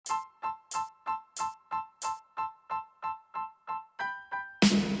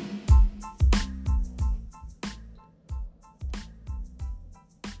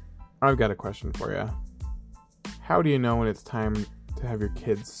I've got a question for you. How do you know when it's time to have your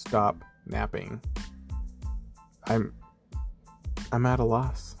kids stop napping? I'm at a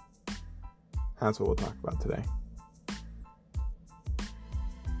loss. That's what we'll talk about today.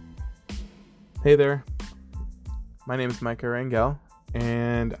 Hey there. My name is Micah Rangel,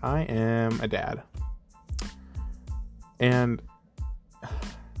 and I am a dad. And,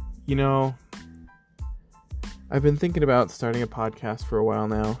 I've been thinking about starting a podcast for a while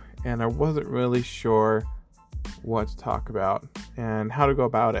now, and I wasn't really sure what to talk about and how to go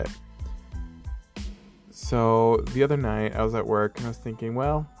about it. So the other night I was at work and I was thinking,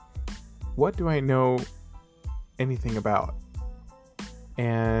 well, what do I know anything about?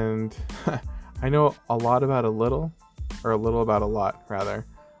 And I know a lot about a little, or a little about a lot, rather.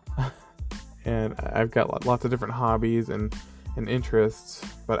 And I've got lots of different hobbies and interests,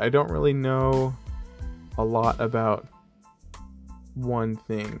 but I don't really know a lot about one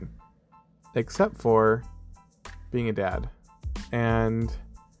thing, except for being a dad. And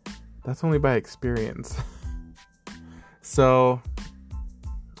that's only by experience. So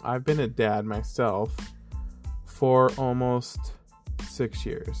I've been a dad myself for almost 6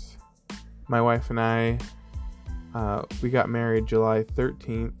 years. My wife and I, we got married July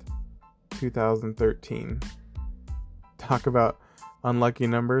 13th, 2013. Talk about unlucky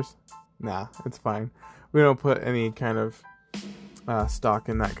numbers? Nah, it's fine. We don't put any kind of stock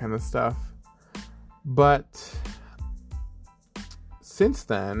in that kind of stuff. But since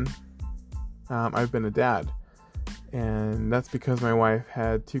then, I've been a dad. And that's because my wife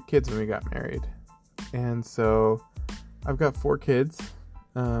had 2 kids when we got married. And so I've got 4 kids.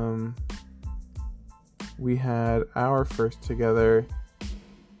 We had our first together,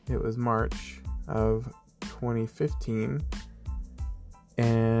 it was March of 2015.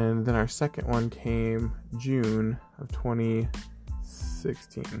 And then our second one came June of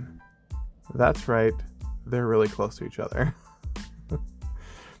 2016. That's right, they're really close to each other.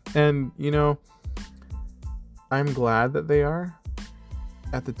 And, I'm glad that they are.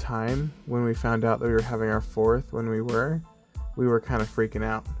 At the time, when we found out that we were having our 4th, we were kind of freaking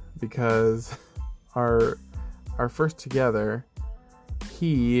out. Because our first together,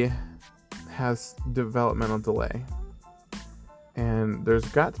 he has developmental delay. And there's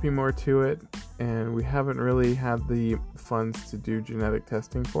got to be more to it, and we haven't really had the funds to do genetic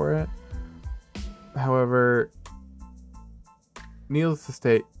testing for it. However, needless to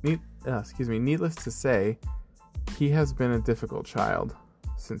say, he has been a difficult child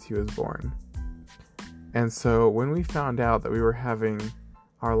since he was born. And so when we found out that we were having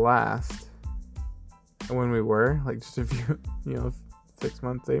our last, when we were, just a few, 6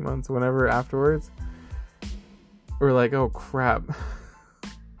 months, 8 months, whenever afterwards, we're like, oh crap.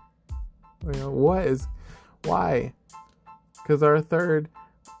 Why? Because our third,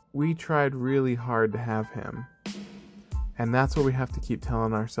 we tried really hard to have him. And that's what we have to keep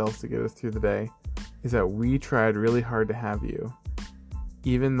telling ourselves to get us through the day, is that we tried really hard to have you,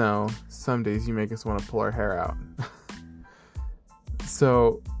 even though some days you make us want to pull our hair out.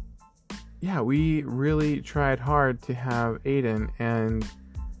 So, yeah, we really tried hard to have Aiden, and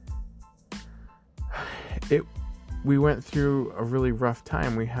we went through a really rough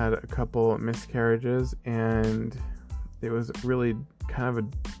time. We had a couple miscarriages, and it was really kind of a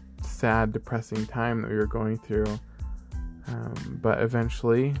sad, depressing time that we were going through. But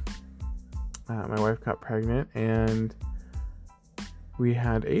eventually, my wife got pregnant, and we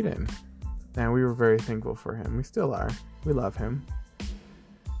had Aiden. And we were very thankful for him. We still are. We love him.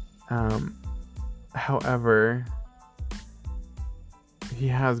 However, he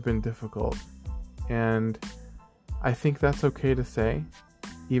has been difficult. And I think that's okay to say,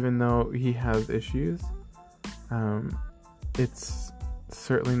 even though he has issues. It's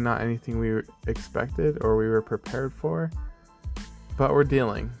certainly not anything we expected or we were prepared for, but we're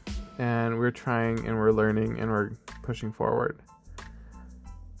dealing, and we're trying, and we're learning, and we're pushing forward.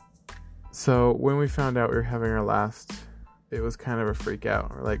 So when we found out we were having our last, it was kind of a freak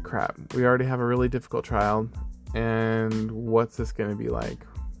out. We're like, crap, we already have a really difficult child, and what's this going to be like?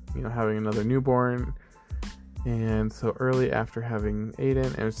 Having another newborn. And so early after having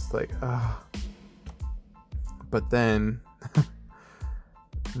Aiden, it was just like, ugh. But then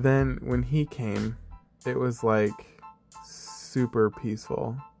when he came, it was like super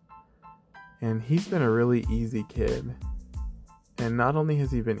peaceful. And he's been a really easy kid. And not only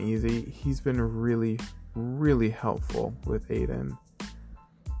has he been easy, he's been really, really helpful with Aiden.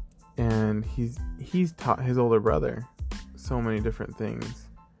 And he's taught his older brother so many different things.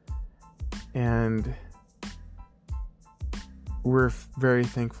 And we're very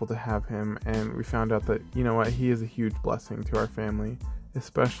thankful to have him, and we found out that, he is a huge blessing to our family,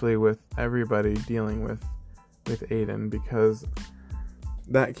 especially with everybody dealing with Aiden, because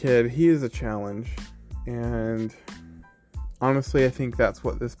that kid, he is a challenge. And honestly, I think that's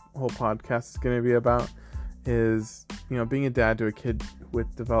what this whole podcast is going to be about, is, being a dad to a kid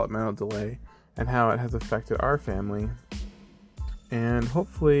with developmental delay and how it has affected our family. And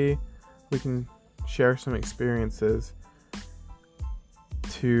hopefully we can share some experiences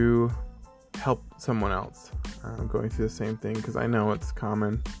to help someone else going through the same thing, because I know it's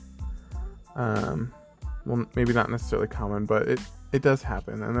common. Well, maybe not necessarily common, but it does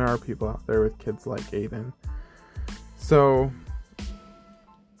happen, and there are people out there with kids like Aiden. So,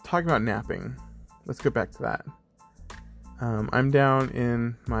 talking about napping, let's go back to that. I'm down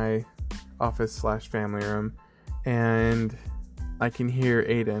in my office/family room, and I can hear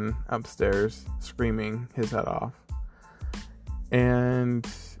Aiden upstairs screaming his head off. And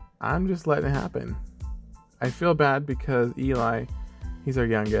I'm just letting it happen. I feel bad because Eli, he's our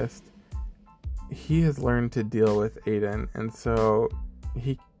youngest, he has learned to deal with Aiden, and so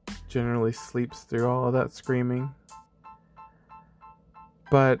he generally sleeps through all of that screaming.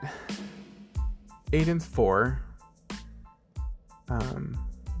 But Aiden's 4.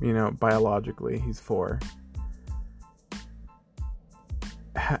 Biologically, he's 4.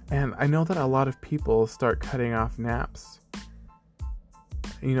 And I know that a lot of people start cutting off naps,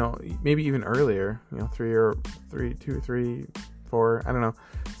 maybe even earlier, 2 or 3, 4, I don't know,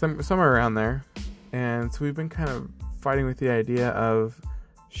 somewhere around there. And so we've been kind of fighting with the idea of,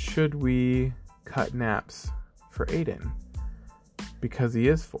 should we cut naps for Aiden? Because he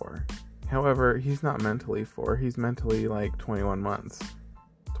is 4. However, he's not mentally 4. He's mentally like 21 months.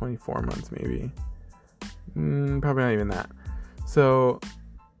 24 months maybe. Probably not even that. So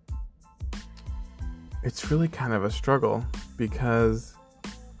it's really kind of a struggle, because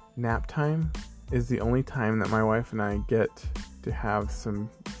nap time is the only time that my wife and I get to have some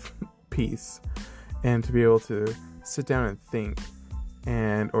peace and to be able to sit down and think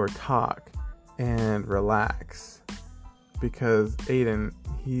or talk and relax, because Aiden,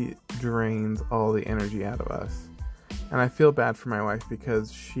 he drains all the energy out of us. And I feel bad for my wife,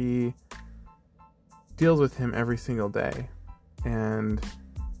 because she deals with him every single day, and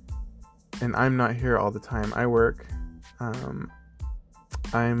I'm not here all the time. I work.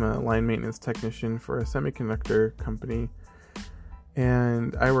 I'm a line maintenance technician for a semiconductor company,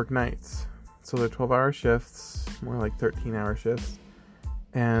 and I work nights. So they're 12-hour shifts, more like 13-hour shifts,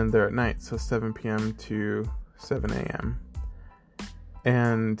 and they're at night, so 7 p.m. to 7 a.m.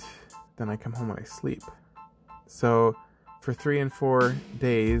 And then I come home and I sleep. So for 3 and 4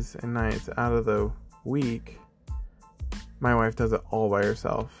 days and nights out of the week, my wife does it all by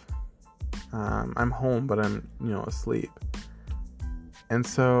herself. I'm home, but I'm, asleep. And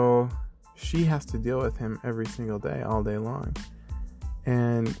so she has to deal with him every single day, all day long.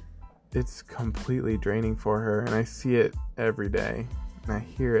 And it's completely draining for her, and I see it every day, and I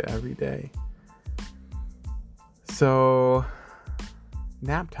hear it every day. So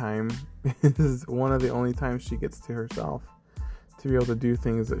nap time is one of the only times she gets to herself, to be able to do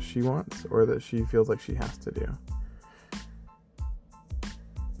things that she wants or that she feels like she has to do.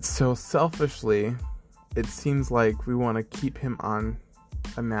 So selfishly, it seems like we want to keep him on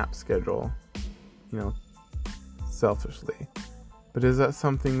a nap schedule, selfishly. But is that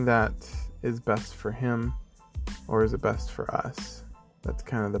something that is best for him, or is it best for us? That's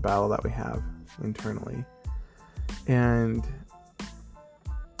kind of the battle that we have internally. And,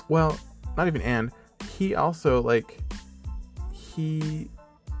 well, not even and. He also, he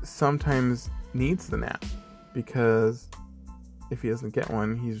sometimes needs the nap, because if he doesn't get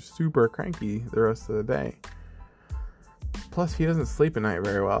one, he's super cranky the rest of the day. Plus, he doesn't sleep at night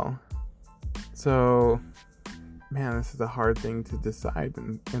very well. So, man, this is a hard thing to decide,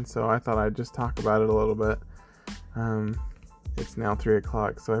 and so I thought I'd just talk about it a little bit. It's now 3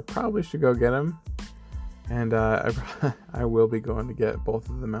 o'clock, so I probably should go get him, and I will be going to get both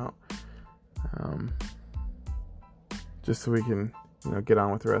of them out, just so we can, get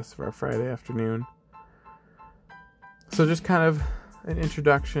on with the rest of our Friday afternoon. So just kind of an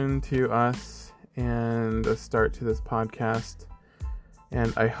introduction to us and a start to this podcast,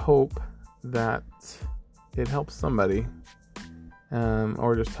 and I hope that it helps somebody,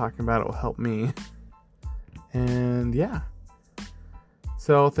 or just talking about it will help me. And yeah,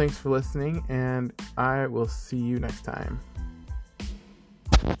 so thanks for listening, and I will see you next time.